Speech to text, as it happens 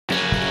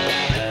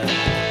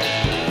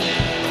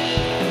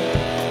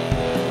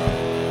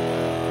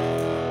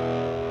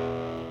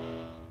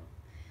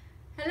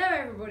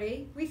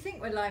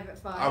we're live at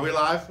 5. Are we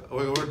live?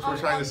 We're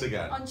trying this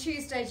again. On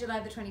Tuesday, July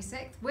the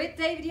 26th, with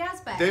David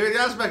Yazbek. David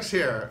Yazbek's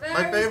here. Very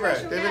my favorite.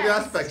 special David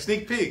guest. Yazbek.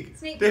 Sneak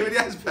peek. peek. David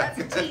Yazbek. That's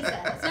a teaser.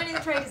 It's only the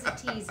trailer's a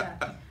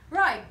teaser.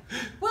 Right.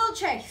 World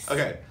Chase.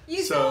 Okay.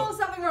 You saw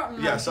Something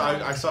Rotten Yeah, last so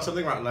night. I saw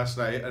Something Rotten last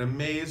night. An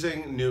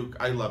amazing new...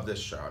 I love this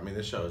show. I mean,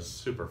 this show is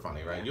super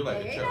funny, right? You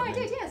like it too. No, I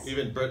did, yes.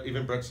 Even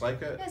Brits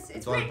like it? Yes,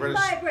 it's a lot of written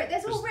by a Brit.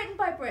 That's all written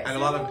by Brits. And a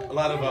lot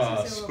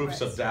of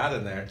spoofs of Dad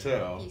in there,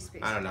 too.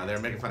 I don't know. They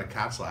were making fun of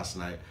cats last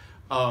night.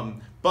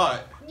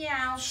 But...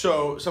 Yeah.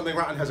 So, Something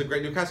Rotten has a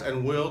great new cast.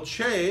 And Will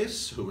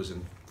Chase, who was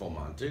in Full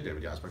Monty,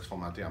 David Yazbek's Full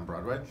Monty on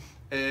Broadway,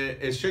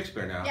 is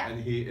Shakespeare now. Yeah.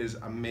 And he is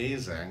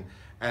amazing.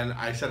 And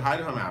I said hi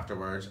to him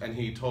afterwards, and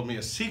he told me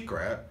a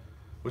secret,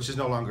 which is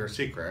no longer a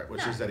secret,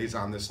 which is that he's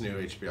on this new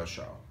HBO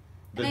show,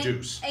 The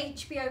Deuce.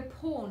 HBO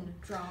porn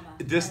drama.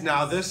 This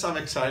I'm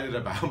excited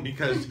about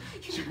because,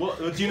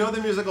 do you know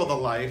the musical The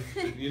Life?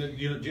 Do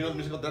you know the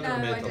musical? They're never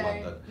made it to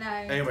London. No.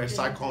 Anyway,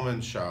 Cy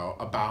Coleman's show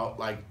about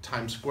like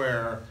Times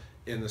Square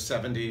in the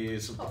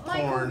 70s,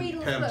 porn,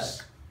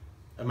 pimps.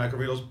 And Michael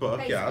Riedel's book,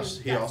 yes.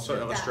 He also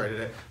illustrated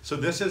it. So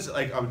this is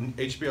like an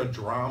HBO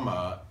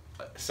drama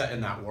set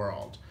in that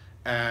world.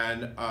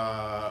 And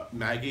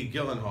Maggie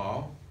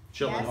Gyllenhaal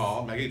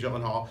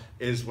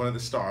is one of the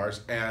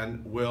stars,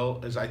 and Will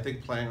is, I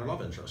think, playing her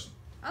love interest.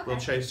 Okay. Will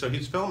Chase. So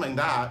he's filming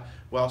that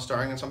while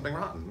starring in Something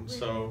Rotten.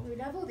 We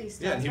love all these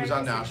stars. Yeah, and he was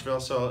on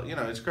Nashville, so you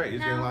know it's great.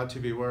 He's doing a lot of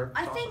TV work.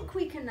 I think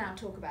we can now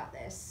talk about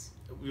this.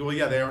 Well,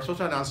 yeah, they were supposed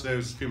to announce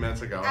news a few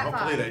minutes ago.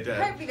 Hopefully they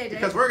did. Hopefully they did.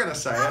 Because we're gonna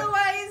say it.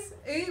 Otherwise,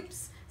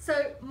 oops.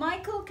 So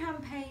Michael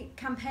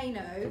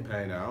Campano,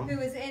 who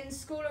was in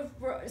School of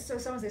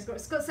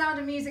Sound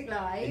and Music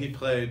Live. And he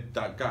played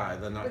that guy,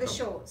 with the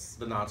shorts,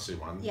 the Nazi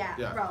one.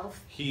 Yeah.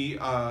 Rolf. He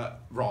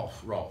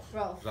Rolf.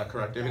 Is that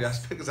correct? David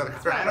Yazbek, is that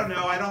correct? I don't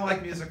know. I don't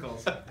like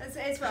musicals.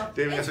 It's Rolf.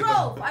 David it's Yazbek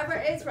Rolf.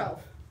 It's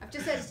Rolf. I've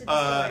just edited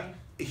the story.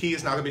 He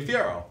is now going to be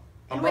Fiyero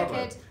on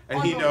Broadway.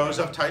 And he knows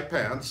of tight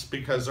pants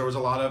because there was a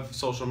lot of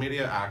social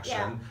media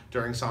action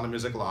during Sound of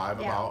Music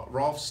Live about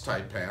Rolf's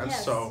tight pants.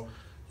 Yes.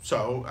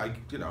 So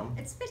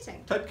it's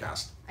fitting.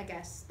 Typecast. I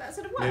guess that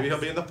sort of works. Maybe he'll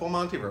be in the Full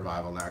Monty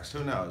revival next.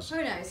 Who knows?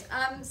 Who knows?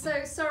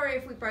 So sorry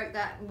if we broke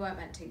that and weren't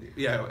meant to.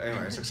 Yeah.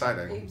 Anyway, it's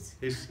exciting. Oops.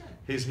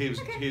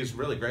 He's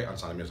really great on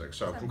Sound of Music.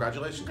 So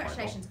congratulations.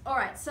 Congratulations. Michael. All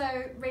right.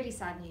 So really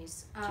sad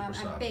news. Super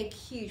sad. And big,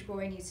 huge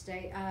Broadway news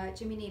today.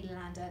 Jimmy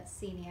Nederlander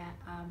Senior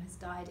has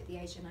died at the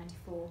age of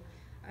 94.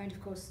 Owned, of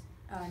course,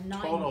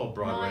 nine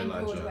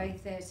Broadway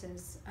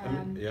theatres.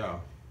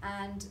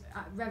 And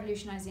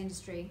revolutionised the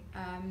industry.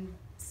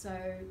 So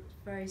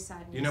very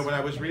sad news. You know, when I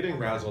was reading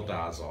Razzle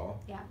Dazzle,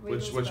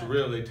 which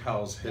really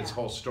tells his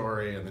whole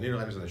story, and the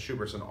Nederlanders and the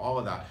Schuberts and all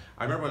of that,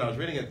 I remember when I was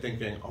reading it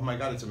thinking, oh my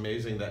God, it's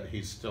amazing that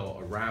he's still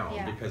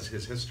around because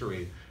his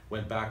history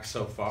went back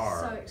so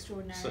far. So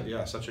extraordinary.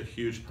 So, such a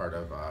huge part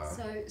of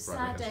So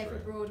sad day for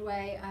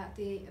Broadway.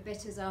 The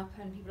bit is up,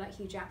 and people like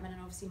Hugh Jackman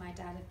and obviously my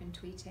dad have been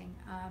tweeting.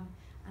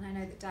 And I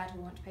know that Dad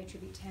will want to pay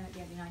tribute to him at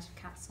the Every Night of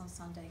Cats on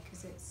Sunday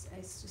because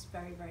it's just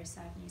very, very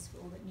sad news for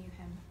all that knew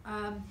him.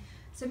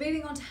 So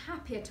moving on to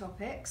happier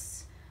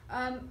topics.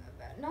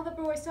 Another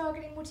Broadway star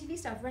getting more TV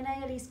stuff.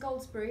 Renee Elise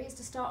Goldsberry is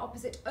to star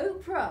opposite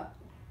Oprah,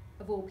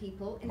 of all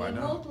people, in The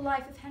Immortal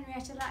Life of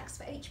Henrietta Lacks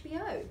for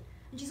HBO.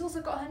 And she's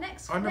also got her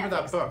next I remember Netflix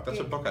that book. That's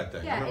gig. a book, I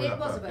think. Yeah, it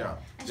was a book. Yeah.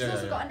 And she's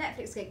also got a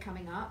Netflix gig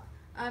coming up.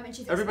 And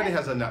she's everybody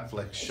has a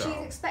Netflix show.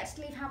 She's expected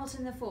to leave Hamilton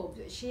in the fall,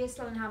 but she is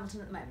still in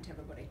Hamilton at the moment,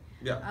 everybody.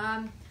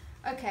 Yeah.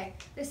 Okay,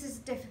 this is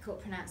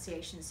difficult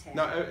pronunciations here.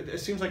 No, it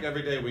seems like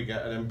every day we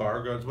get an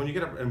embargoed. When you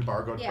get an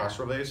embargoed press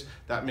release,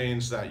 that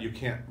means that you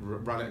can't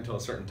run it until a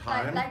certain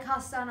time. Like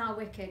our Son, Our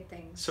Wicked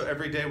things. So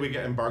every day we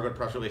get embargoed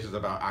press releases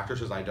about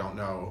actresses I don't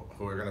know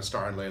who are going to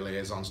star in Les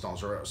Liaisons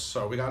Dangereuses.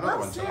 So we got another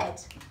one today.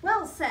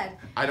 Well said.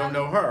 I don't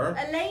know her.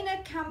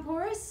 Elena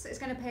Kampouris is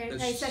going to play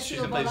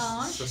Cecile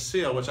Bolange.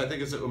 Cecile, which I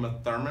think is the Uma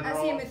Thurman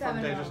role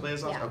from Dangerous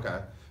Liaisons. Yeah. Okay.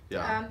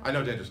 Yeah, I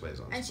know Dangerous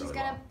Liaisons. And she's really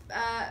going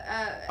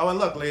to... oh, and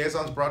look,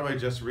 Liaisons Broadway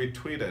just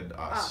retweeted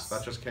us.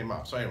 That just came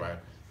up. So anyway,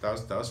 that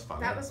was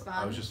fun. That was fun.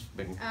 I was just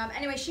being...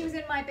 anyway, she was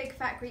in My Big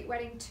Fat Greek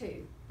Wedding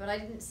too, but I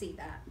didn't see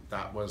that.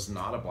 That was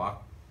not a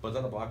block. Was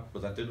that a block?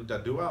 Did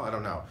that do well? I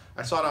don't know.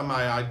 I saw it on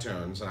my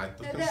iTunes, and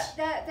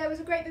there was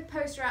a great big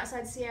poster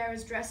outside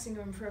Sierra's dressing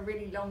room for a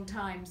really long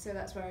time, so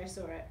that's where I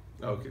saw it.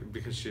 Oh,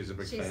 because she's a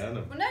big fan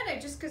of... Well, no,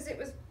 just because it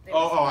was...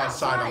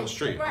 outside on the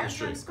street,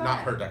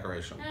 not her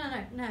decoration.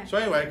 No. So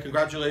anyway,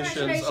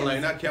 congratulations,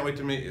 Elena. Can't wait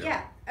to meet you.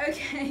 Yeah.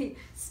 Okay.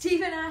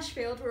 Stephen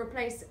Ashfield will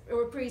reprise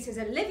his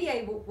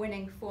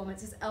Olivier-winning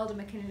performance as Elder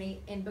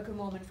McKinley in Book of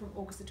Mormon from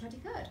August the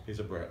 23rd. He's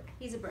a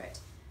Brit.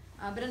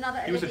 But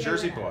another he was a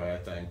Jersey boy,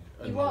 I think.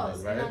 He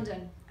was in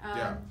London.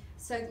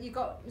 So you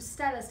got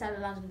stellar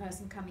London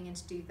person coming in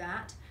to do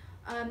that.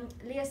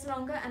 Leah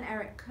Salonga and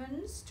Eric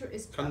Kunz. I think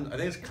it's Kunze. I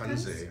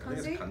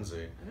think it's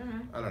Kunze.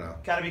 I don't know.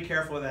 Gotta be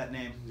careful with that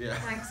name. Yeah.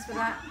 Thanks for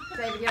that,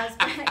 David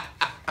Yazbek.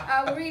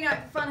 We're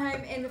reuniting Fun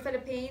Home in the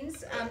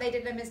Philippines. They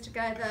did Les Mis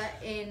together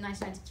in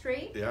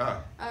 1993.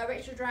 Yeah.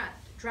 Rachel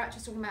Dratch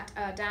was talking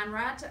about Dan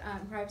Rad,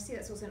 Privacy.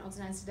 That's also in Odds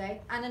and Ends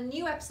today. And a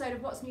new episode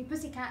of What's New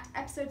Pussycat,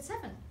 episode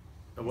 7.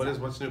 And what is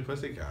What's New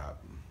Pussycat?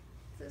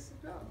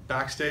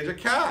 Backstage at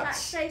Cats.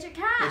 Backstage at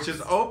Cats. Which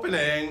is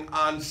opening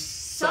on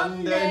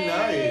Sunday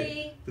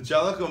night. The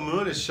Jellicle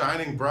moon is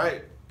shining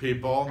bright,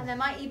 people. And there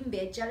might even be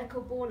a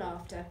Jellicle ball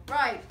after.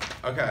 Right.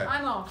 Okay.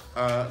 I'm off.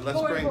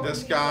 Let's bring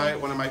this guy,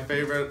 one of my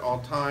favorite all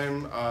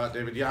time,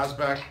 David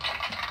Yazbek.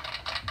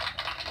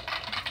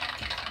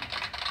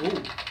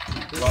 Ooh.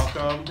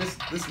 Welcome. This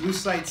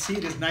lucite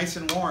seat is nice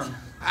and warm.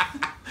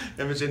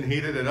 Imogen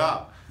heated it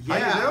up.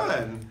 Yeah. How you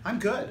doing? I'm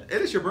good.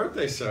 It is your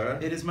birthday, sir.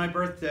 It is my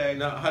birthday.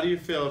 Now, how do you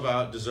feel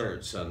about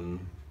desserts and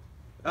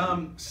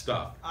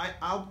stuff?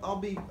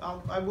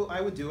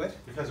 I would do it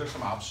because there's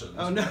some options.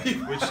 Oh no! we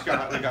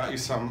got you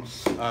some.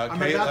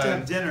 I'm about to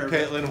have dinner.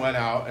 Caitlin went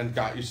out and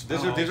got you.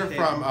 These are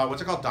from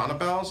what's it called?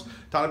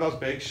 Donnabelle's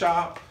Bake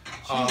Shop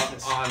on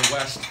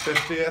West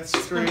 50th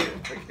Street.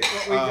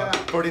 What we got?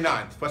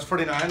 49th, West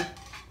 49th.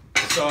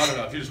 So I don't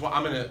know if you just want.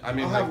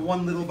 I'll have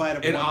one little bite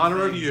of. In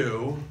honor of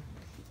you,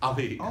 I'll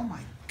eat. Oh my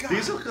God.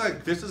 These look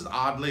like, this is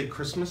oddly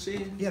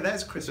Christmassy. Yeah,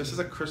 that's Christmas. This is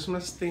a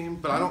Christmas theme,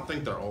 but I don't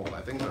think they're old.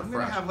 I think they're fresh.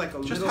 Gonna have like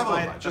a just little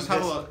bite. Just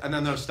have a little, and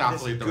then those staff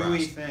will eat the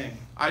rest. Thing.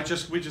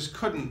 We just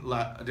couldn't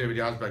let David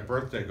Yazbek's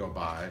birthday go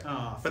by.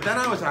 Oh, but then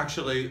I was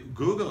actually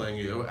Googling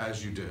you,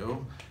 as you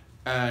do,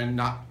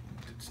 and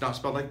it's not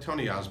spelled like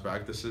Tony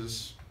Yazbek. This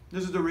is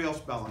the real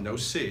spelling. No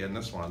C in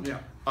this one. Yeah.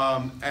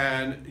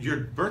 And your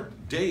birth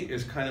date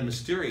is kind of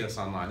mysterious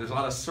online. There's a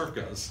lot of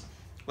circas.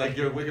 Like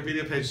your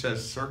Wikipedia page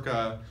says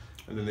circa,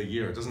 and then the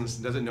year. It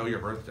doesn't know your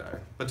birthday.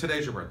 But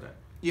today's your birthday.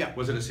 Yeah.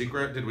 Was it a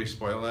secret? Did we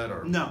spoil it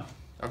or? No.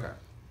 Okay.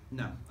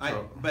 No.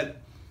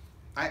 But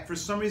for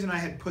some reason I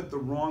had put the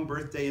wrong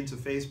birthday into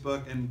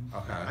Facebook, and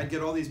I'd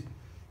get all these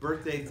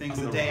birthday things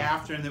the day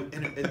after, and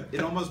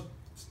it almost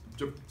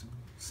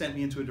sent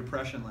me into a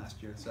depression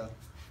last year. So.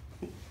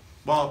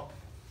 Well,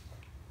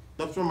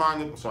 let's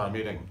remind them. Sorry,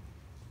 meeting.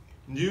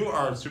 You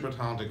are a super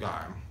talented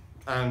guy,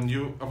 and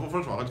well,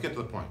 first of all, let's get to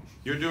the point.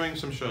 You're doing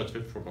some shows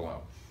 54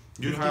 Below.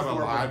 You have a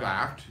live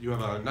act. You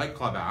have a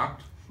nightclub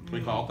act. Can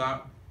we call it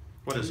that?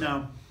 What is it?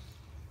 No,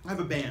 I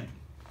have a band.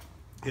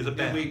 He's a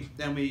band.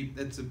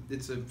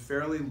 It's a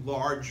fairly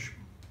large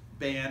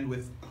band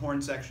with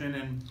horn section,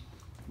 and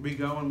we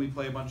go and we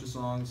play a bunch of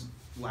songs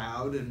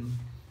loud, and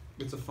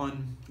it's a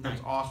fun night.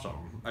 It's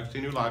awesome. I've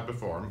seen you live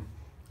before.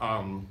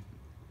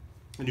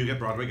 And you get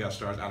Broadway guest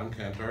stars, Adam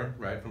Cantor,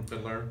 right, from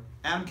Fiddler.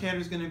 Adam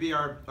Cantor's going to be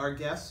our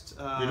guest.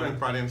 You're doing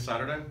Friday and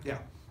Saturday? Yeah.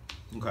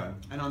 Okay.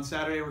 And on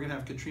Saturday we're going to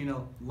have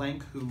Katrina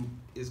Lenk, who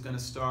is going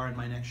to star in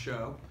my next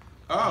show.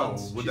 Oh,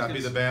 would that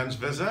be the band's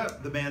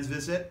visit? The band's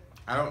visit.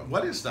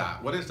 What is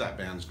that? What is that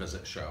band's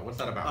visit show? What's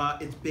that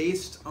about? It's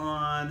based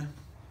on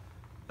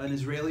an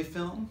Israeli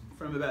film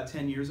from about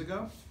 10 years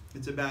ago.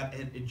 It's about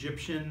an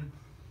Egyptian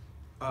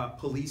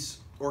police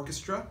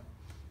orchestra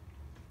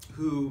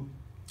who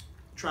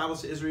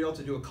travels to Israel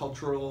to do a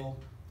cultural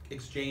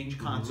exchange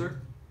concert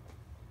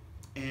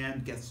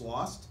and gets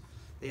lost.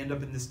 They end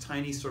up in this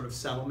tiny sort of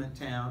settlement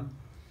town,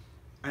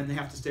 and they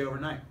have to stay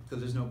overnight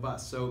because there's no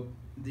bus. So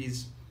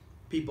these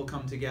people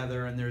come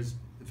together, and there's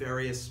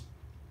various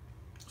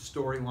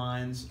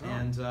storylines,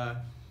 and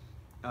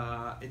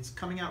it's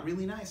coming out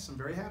really nice. I'm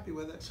very happy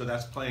with it. So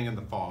that's playing in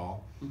the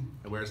fall.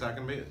 And where's that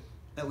going to be?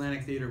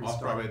 Atlantic Theater.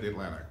 Off Broadway at the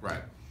Atlantic,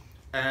 right.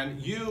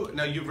 And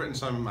you've written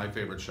some of my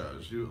favorite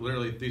shows. You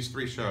literally, these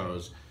 3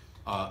 shows,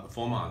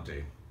 Full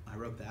Monty. I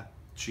wrote that.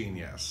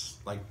 Genius.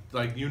 Like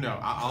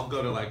I'll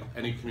go to like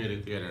any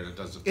community theater that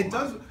does it.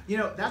 Does,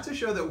 that's a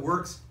show that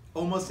works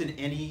almost in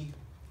any.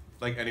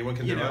 Like anyone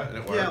can do it, and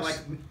it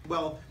works.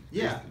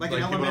 Yeah, like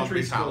an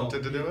elementary school. People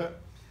talented to do it.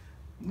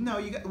 No,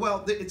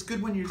 it's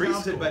good when you're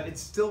talented, but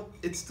it's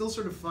still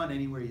sort of fun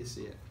anywhere you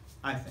see it.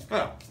 I think.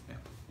 Yeah.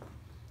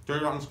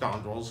 Dirty Rotten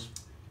Scoundrels.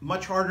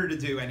 Much harder to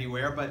do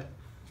anywhere, but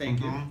thank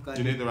you.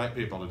 You need the right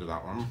people to do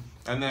that one.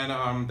 And then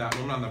that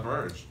Woman on the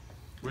Verge,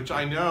 which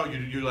I know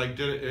you like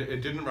did.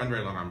 It didn't run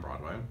very long on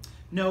Broadway.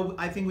 No,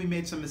 I think we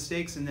made some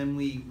mistakes, and then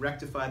we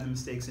rectified the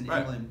mistakes in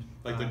England.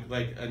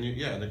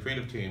 The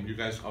creative team, you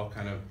guys all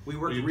kind of we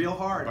worked real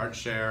hard. Bart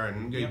Scher,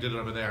 and you did it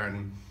over there,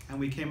 and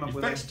we came up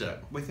with fixed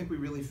it. I think we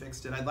really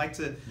fixed it. I'd like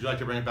to. Would you like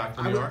to bring it back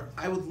to New York?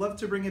 I would love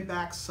to bring it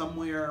back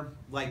somewhere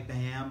like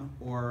BAM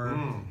or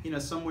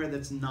somewhere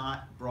that's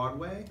not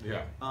Broadway.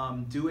 Yeah.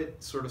 Do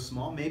it sort of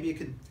small. Maybe it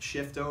could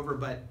shift over,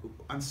 but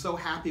I'm so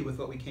happy with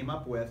what we came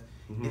up with.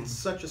 It's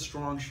such a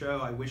strong show.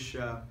 I wish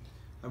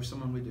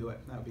someone would do it.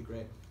 That would be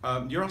great.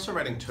 You're also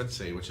writing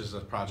Tootsie, which is a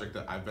project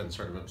that I've been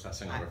sort of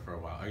obsessing over for a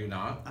while. Are you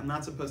not? I'm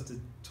not supposed to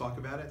talk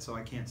about it, so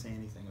I can't say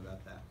anything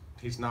about that.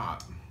 He's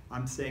not.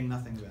 I'm saying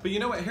nothing about it. But you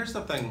know what? Here's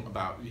the thing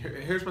about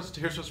here's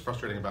what's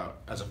frustrating about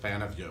as a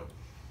fan of you.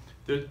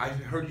 I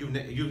heard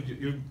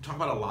you talk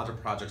about a lot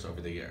of projects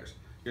over the years.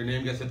 your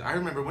name gets it. I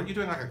remember, weren't you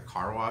doing like a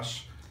car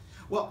wash?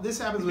 Well, this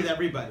happens with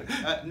everybody.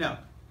 No.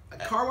 A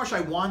car wash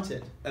I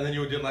wanted. And then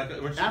you did like...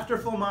 After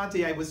Full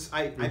Monty, I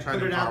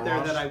put it out there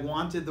that I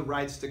wanted the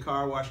rights to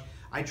Car Wash.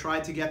 I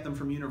tried to get them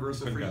from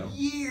Universal for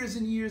years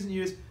and years and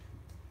years.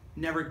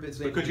 Never.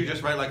 But could you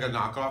just write like a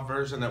knockoff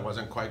version that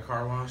wasn't quite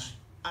Car Wash?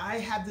 I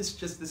had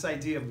this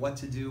idea of what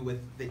to do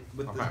with the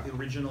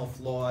original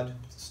flawed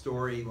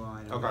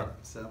storyline. Okay.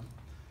 So,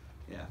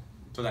 yeah.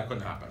 So that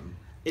couldn't happen.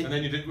 And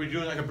then were you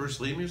doing like a Bruce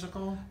Lee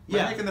musical? Yeah.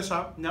 Am I making this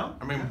up? No.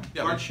 I mean,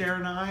 yeah. Mark Cher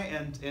and I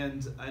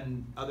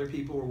and other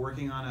people were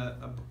working on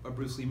a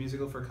Bruce Lee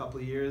musical for a couple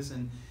of years,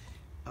 and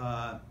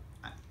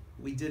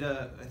we did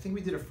I think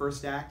we did a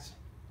first act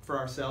for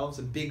ourselves,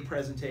 a big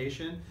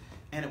presentation,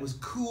 and it was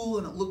cool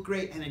and it looked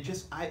great, and it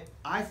just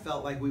I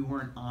felt like we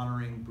weren't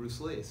honoring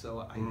Bruce Lee,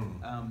 so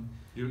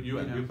you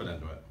put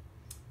into it.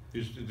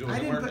 You just, it I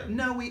didn't. working. But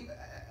no,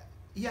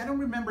 I don't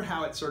remember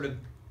how it sort of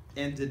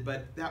ended,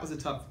 but that was a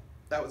tough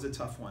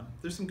one.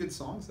 There's some good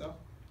songs though.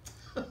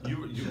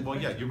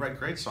 You write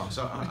great songs.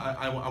 So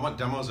I want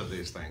demos of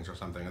these things or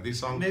something. Are these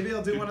songs? Maybe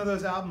I'll do one of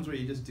those albums where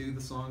you just do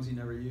the songs you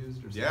never used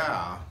or something.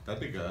 Yeah,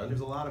 that'd be good.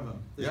 There's a lot of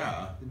them.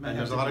 And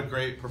there's a lot of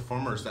great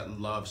performers that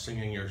love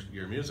singing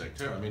your music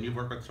too. I mean, you've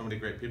worked with so many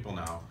great people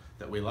now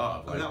that we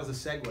love. That was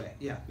a segue.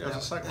 Yeah, that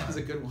was a segue. That was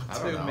a good one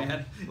too,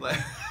 man. Wow,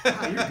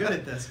 you're good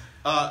at this.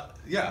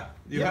 Yeah,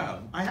 you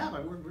have. I have.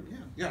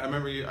 Yeah, I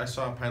remember I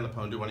saw Patti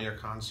LuPone do one of your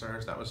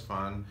concerts. That was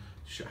fun.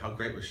 How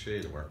great was she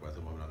to work with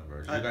in Woman on the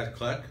Verge? You guys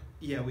click?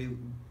 Yeah, we.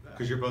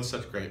 Because you're both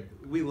such great.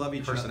 We love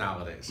each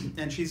personalities.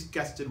 Other. And she's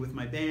guested with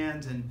my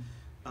band,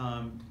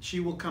 and she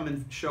will come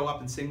and show up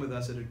and sing with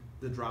us at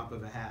the drop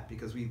of a hat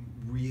because we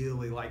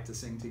really like to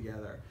sing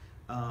together.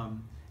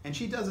 And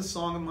she does a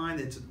song of mine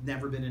that's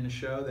never been in a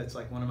show. That's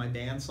like one of my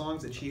band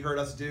songs that she heard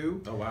us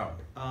do. Oh wow!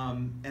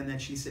 And then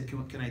she said,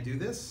 "Can I do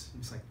this?" I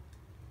was like,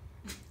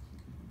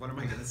 "What am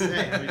I going to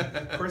say?" I mean,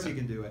 of course you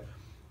can do it.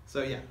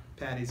 So yeah,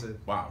 Patty's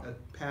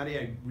Patty,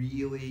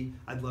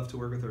 I'd love to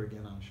work with her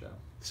again on a show.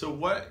 So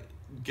what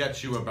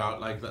gets you about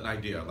like an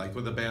idea, like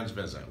with the band's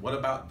visit? What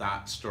about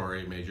that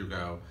story made you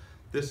go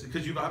this?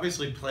 Because you've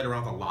obviously played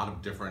around with a lot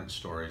of different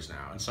stories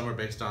now, and some are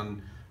based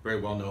on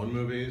very well-known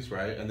movies,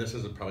 right? And this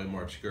is probably a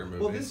more obscure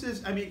movie. Well, this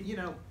is, I mean, you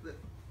know,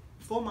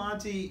 Full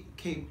Monty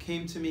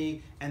came to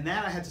me, and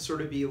that I had to sort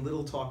of be a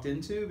little talked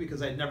into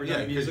because I'd never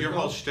done a musical. Yeah, because your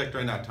whole shtick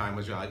during that time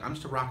was you're like, I'm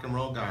just a rock and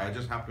roll guy. I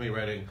just happen to be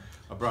writing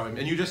a Broadway,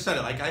 and you just said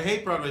it like, I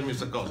hate Broadway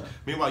musicals.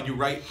 Meanwhile, you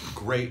write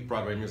great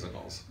Broadway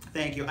musicals.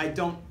 Thank you. I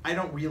don't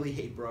really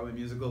hate Broadway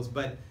musicals,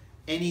 but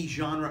any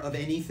genre of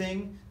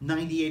anything,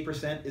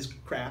 98% is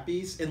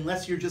crappy,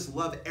 unless you just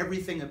love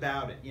everything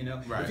about it, you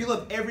know? Right. If you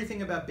love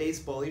everything about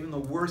baseball, even the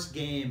worst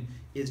game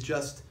is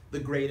just the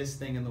greatest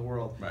thing in the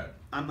world. Right.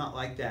 I'm not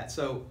like that.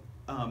 So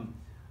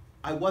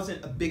I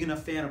wasn't a big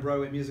enough fan of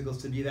Broadway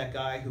musicals to be that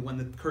guy who, when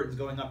the curtain's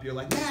going up, you're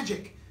like,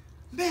 magic,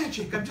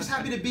 magic, I'm just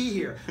happy to be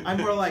here. I'm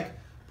more like,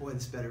 boy,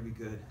 this better be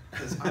good,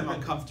 because I'm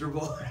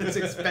uncomfortable, it's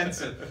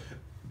expensive.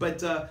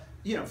 But,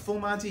 you know, Full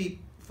Monty,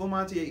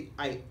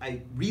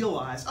 I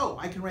realized, oh,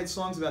 I can write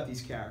songs about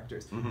these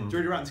characters. Mm-hmm.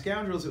 Dirty Rotten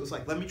Scoundrels, it was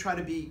like, let me try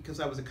to be, because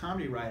I was a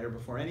comedy writer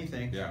before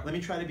anything, let me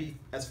try to be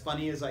as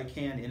funny as I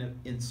can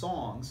in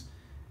songs.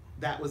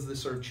 That was the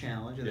sort of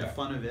challenge and the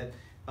fun of it.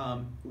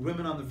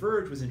 Women on the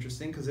Verge was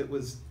interesting because that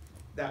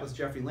was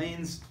Jeffrey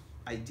Lane's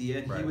idea,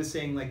 and he was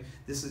saying like,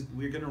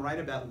 we're going to write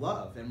about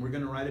love and we're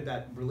going to write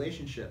about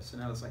relationships,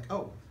 and I was like,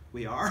 oh,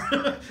 we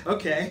are?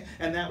 Okay.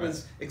 And that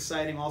was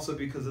exciting also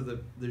because of the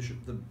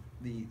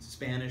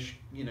Spanish,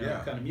 you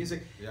know, kind of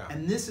music. Yeah.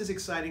 And this is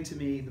exciting to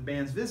me, the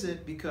band's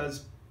visit,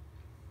 because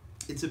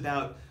it's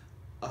about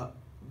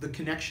the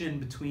connection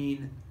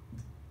between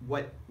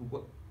what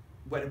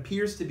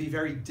appears to be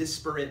very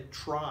disparate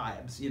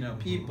tribes, you know,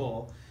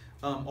 people.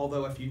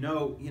 Although if you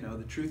know,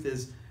 the truth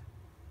is,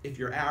 if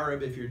you're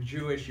Arab, if you're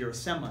Jewish, you're a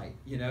Semite.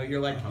 You know,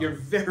 you're like you're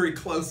very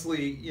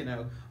closely, you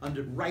know,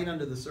 right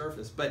under the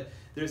surface. But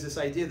there's this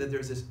idea that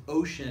there's this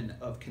ocean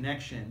of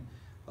connection,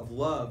 of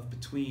love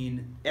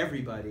between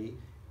everybody,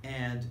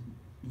 and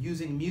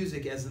using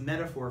music as the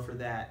metaphor for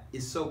that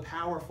is so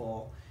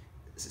powerful.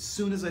 As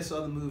soon as I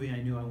saw the movie,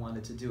 I knew I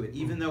wanted to do it,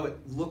 even though it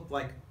looked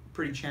like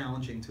pretty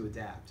challenging to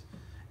adapt.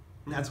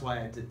 And that's why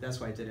I did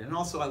it. And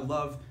also,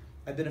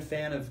 I've been a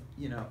fan of,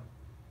 you know,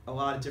 a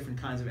lot of different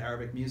kinds of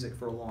Arabic music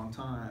for a long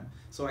time.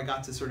 So I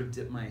got to sort of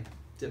dip my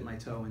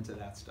toe into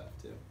that stuff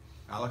too.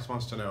 Alex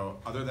wants to know,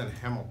 other than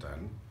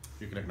Hamilton,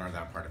 you can ignore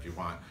that part if you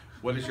want,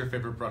 what is your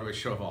favorite Broadway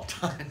show of all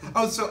time?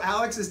 Oh, so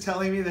Alex is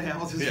telling me that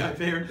Hamilton's my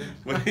favorite?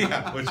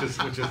 Yeah, which is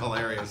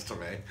hilarious to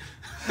me.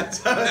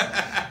 So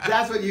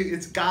that's what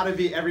it's gotta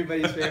be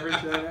everybody's favorite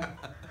show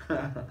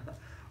now?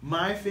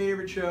 My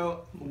favorite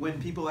show, when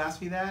people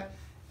ask me that,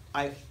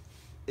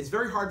 it's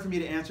very hard for me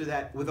to answer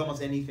that with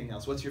almost anything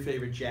else. What's your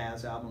favorite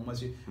jazz album?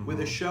 With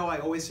a show, I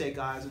always say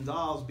Guys and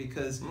Dolls,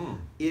 because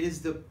it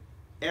is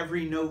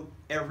every note,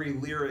 every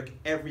lyric,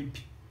 every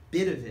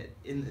bit of it,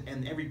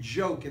 and every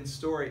joke and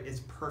story is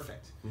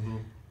perfect.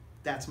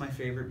 That's my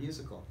favorite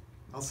musical.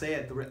 I'll say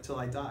it till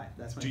I die.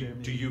 That's my favorite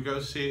musical. Do you go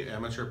see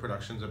amateur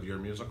productions of your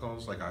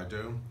musicals like I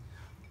do?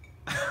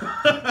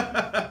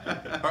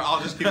 Or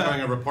I'll just keep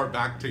going and report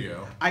back to you.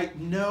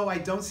 No, I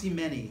don't see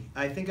many.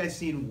 I think I've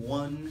seen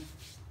one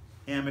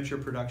amateur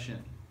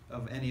production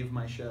of any of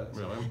my shows.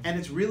 Really? And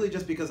it's really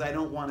just because I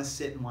don't want to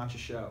sit and watch a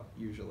show,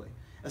 usually.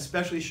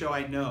 Especially a show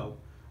I know.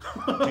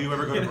 Do you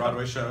ever go to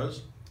Broadway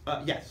shows?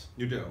 Yes.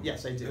 You do?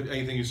 Yes, I do.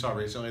 Anything you saw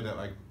recently that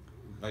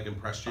like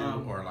impressed you,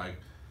 or like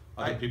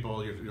other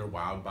people you're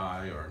wowed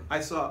by, or? I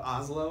saw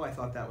Oslo. I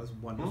thought that was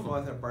wonderful.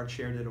 I thought Bart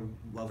Scher did a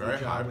lovely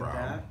job with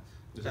that.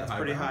 That's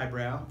pretty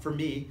highbrow for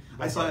me.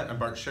 And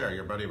Bart Scher,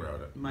 your buddy,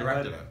 wrote it. My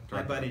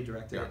buddy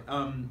directed it.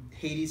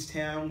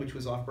 Hadestown, which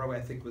was off Broadway,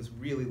 I think was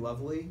really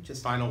lovely.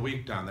 Just final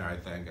week down there, I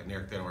think, at New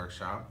York Theater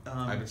Workshop.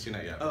 I haven't seen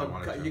it yet. Oh,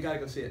 you got to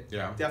go see it.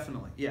 Yeah,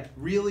 definitely. Yeah,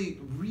 really,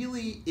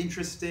 really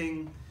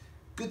interesting.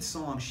 Good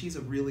song. She's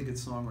a really good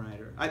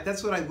songwriter.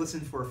 That's what I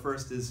listened for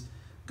first is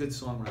good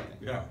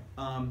songwriting. Yeah.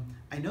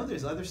 I know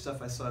there's other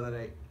stuff I saw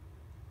that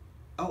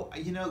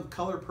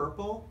Color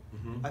Purple,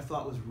 I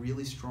thought was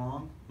really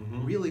strong,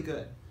 really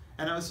good.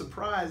 And I was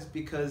surprised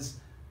because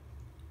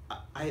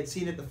I had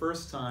seen it the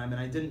first time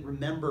and I didn't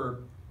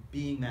remember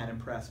being that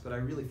impressed, but I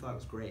really thought it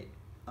was great.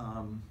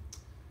 I'm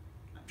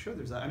sure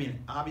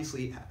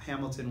obviously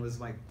Hamilton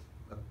was like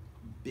a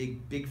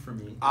big for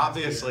me.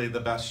 Obviously the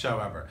best show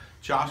ever.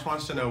 Josh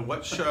wants to know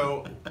what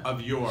show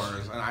of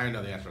yours, and I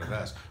know the answer to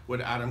this,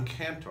 would Adam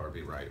Cantor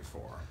be right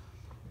for?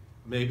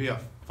 Maybe a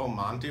Full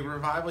Monty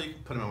revival? You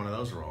could put him in one of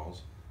those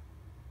roles.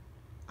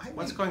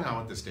 What's going on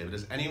with this, David?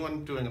 Is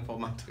anyone doing a Full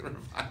Monty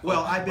revival?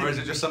 Well, or is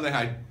it just something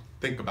I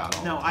think about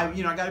all the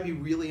time? I got to be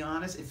really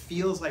honest. It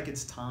feels like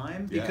it's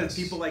time because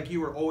people like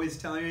you are always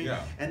telling me.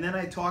 Yeah. And then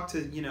I talk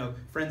to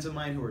friends of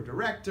mine who are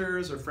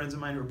directors or friends of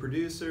mine who are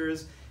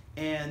producers,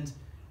 and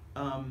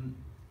I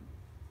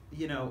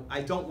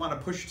don't want to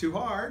push too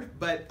hard,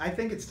 but I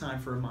think it's time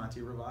for a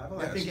Monty revival.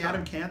 I think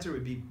Adam Cantor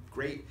would be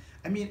great.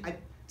 I mean,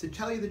 to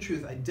tell you the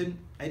truth, I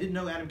didn't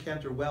know Adam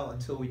Cantor well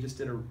until we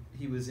just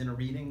he was in a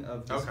reading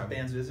of this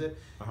band's visit,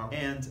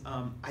 and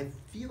I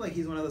feel like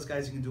he's one of those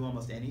guys who can do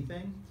almost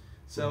anything.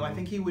 So I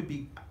think he would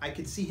be. I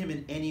could see him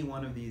in any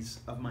one of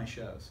my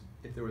shows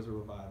if there was a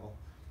revival.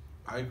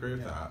 I agree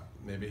with that.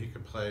 Maybe he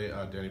could play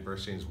Danny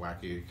Burstein's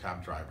wacky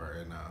cab driver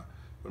in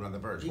Women on the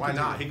Verge. Why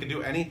not? He could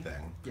do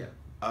anything.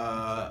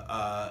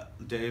 Yeah.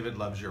 David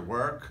loves your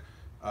work.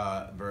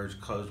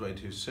 Verge closed way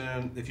too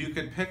soon. If you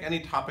could pick any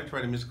topic to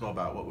write a musical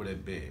about, what would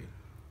it be?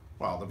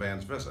 Well, the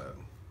band's visit.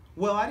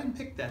 Well, I didn't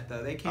pick that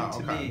though. They came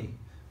to me.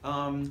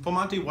 Full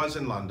Monty was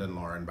in London,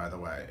 Lauren, by the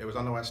way. It was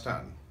on the West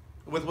End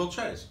with Will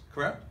Chase,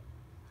 correct?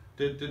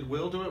 Did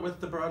Will do it with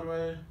the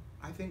Broadway?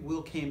 I think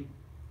Will came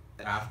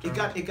after.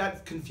 It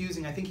got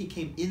confusing. I think he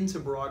came into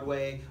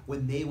Broadway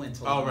when they went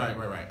to London.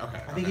 Oh, right.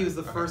 Okay. I think he was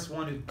the first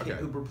one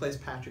who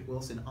replaced Patrick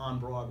Wilson on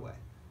Broadway.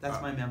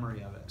 That's my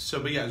memory of it.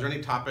 So, but yeah, is there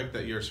any topic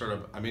that you're sort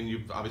of, I mean,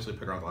 you've obviously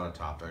picked out a lot of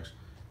topics,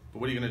 but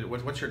what are you going to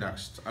do? What's your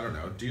next, I don't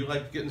know, do you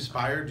get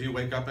inspired? Do you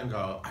wake up and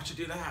go, I should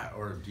do that?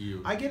 Or do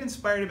you? I get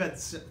inspired about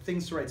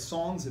things to write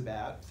songs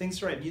about, things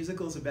to write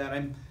musicals about.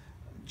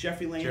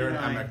 Jeffrey Lane Jared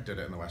and Emick did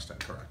it in the West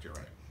End, correct, you're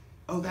right.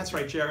 Oh, that's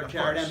right, Jared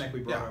Emick we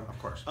brought over. Of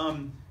course.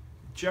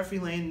 Jeffrey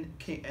Lane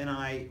and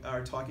I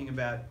are talking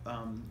about,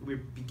 we're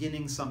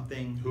beginning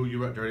something. Who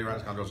you wrote Dirty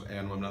Rotten Scoundrels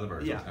and Women on the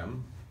Verge with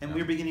him. And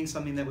we're beginning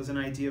something that was an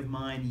idea of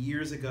mine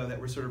years ago that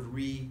we're sort of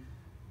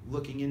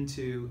looking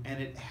into,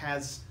 and it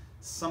has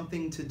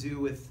something to do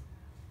with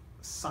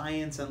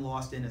science and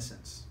lost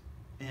innocence.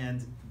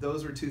 And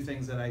those are two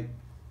things that I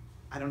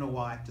don't know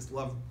why,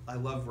 I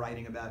love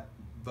writing about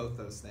both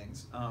those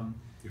things.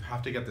 You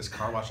have to get this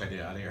car wash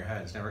idea out of your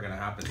head. It's never going to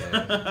happen,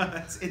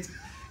 Dave.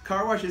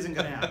 Car wash isn't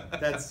going to happen.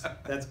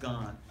 That's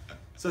gone.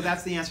 So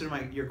that's the answer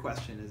to your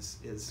question is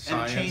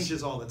and it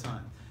changes all the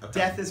time. Okay.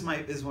 Death is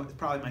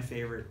probably my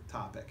favorite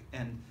topic,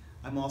 and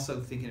I'm also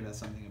thinking about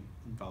something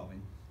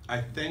involving. I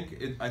think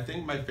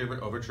my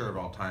favorite overture of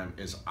all time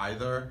is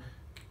either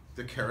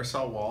the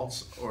Carousel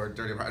Waltz or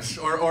Dirty Rotten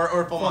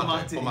or Full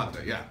Monty. Full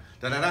Monty, yeah.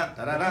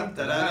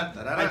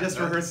 I just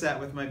rehearsed that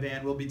with my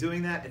band. We'll be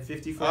doing that at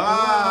 54.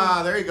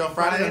 There you go.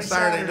 Friday and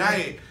Saturday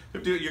night.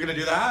 You're gonna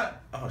do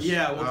that? Oh,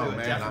 yeah, we'll do it.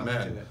 Man, definitely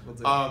I'm in. We'll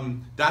do it.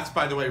 That's,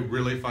 by the way,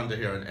 really fun to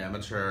hear an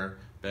amateur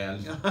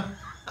band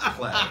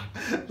play.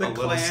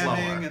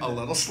 A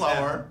little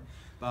slower.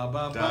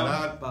 Yeah,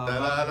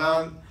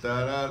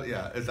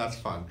 that's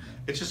fun.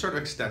 It just sort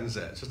of extends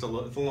it. It's just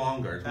it's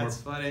longer.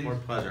 It's more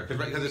pleasure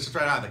because it's just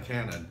right out of the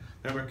canon.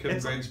 Remember Kim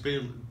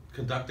Grigsby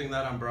conducting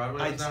that on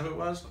Broadway? Is that who it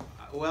was?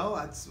 Well,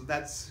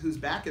 that's whose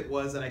back it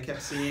was that I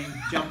kept seeing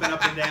jumping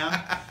up and down.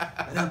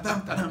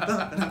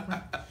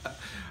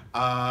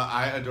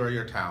 I adore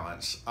your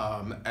talents,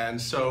 and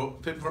so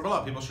 54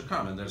 Below, people should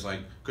come, and there's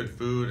like good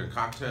food and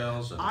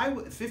cocktails.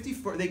 And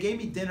 54. They gave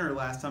me dinner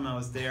last time I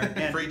was there.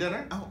 And free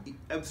dinner? Oh,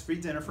 it was free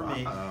dinner for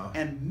me,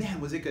 and man,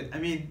 was it good! I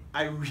mean,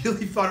 I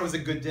really thought it was a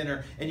good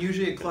dinner, and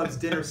usually at clubs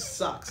dinner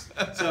sucks.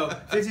 So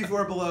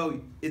 54 Below,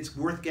 it's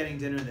worth getting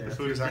dinner there. The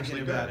food is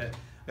actually about good. It.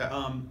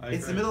 Yeah,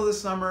 it's the middle of the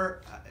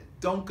summer.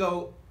 Don't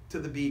go to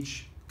the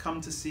beach. come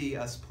to see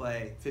us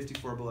play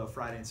 54 Below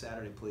Friday and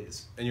Saturday,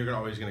 please. And you're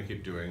always going to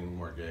keep doing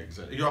more gigs.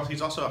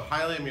 He's also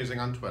highly amusing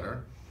on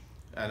Twitter,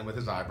 and with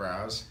his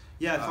eyebrows.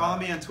 Yeah, follow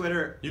me on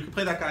Twitter. You can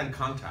play that guy in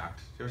Contact.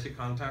 Do you ever see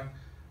Contact?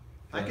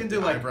 I can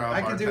do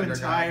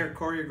entire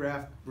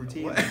choreographed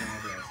routines.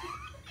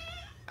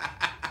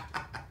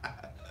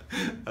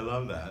 I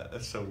love that.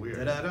 That's so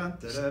weird. I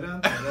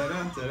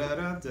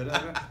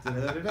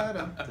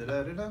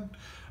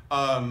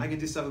can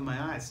do stuff with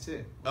my eyes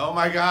too. Oh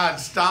my God!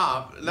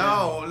 Stop!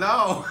 No,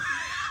 no.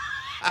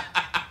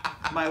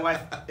 My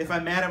wife. If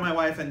I'm mad at my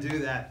wife and do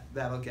that,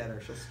 that'll get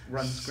her. She'll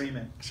run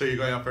screaming. So you're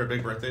going out for a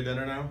big birthday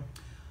dinner now?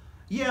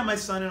 Yeah, my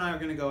son and I are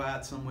going to go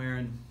out somewhere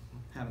and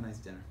have a nice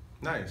dinner.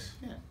 Nice.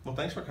 Yeah. Well,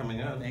 thanks for coming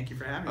in. Thank you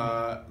for having me.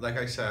 Like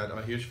I said, I'm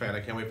a huge fan. I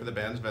can't wait for the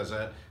band's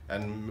visit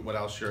and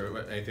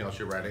anything else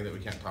you're writing that we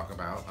can't talk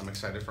about. I'm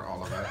excited for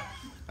all of it,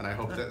 and I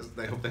hope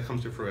that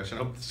comes to fruition.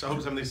 I hope some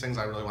of these things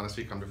I really want to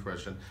see come to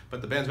fruition.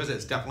 But the band's visit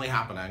is definitely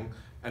happening,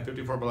 and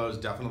 54 Below is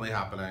definitely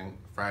happening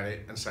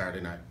Friday and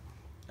Saturday night,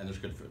 and there's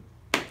good food.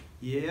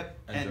 Yep,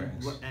 and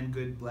drinks. And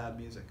good loud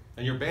music.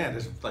 And your band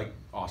is like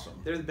awesome.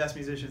 They're the best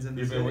musicians in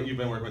the city. You've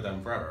been working with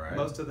them forever, right?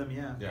 Most of them,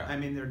 yeah. Yeah. I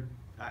mean,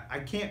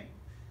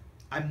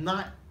 I'm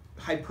not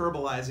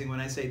hyperbolizing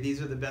when I say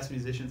these are the best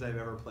musicians I've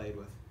ever played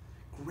with.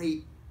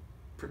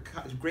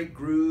 Great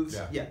grooves.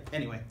 Yeah.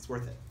 Anyway, it's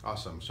worth it.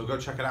 Awesome. So go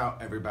check it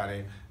out,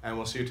 everybody, and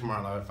we'll see you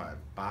tomorrow live at 5.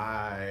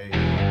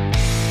 Bye.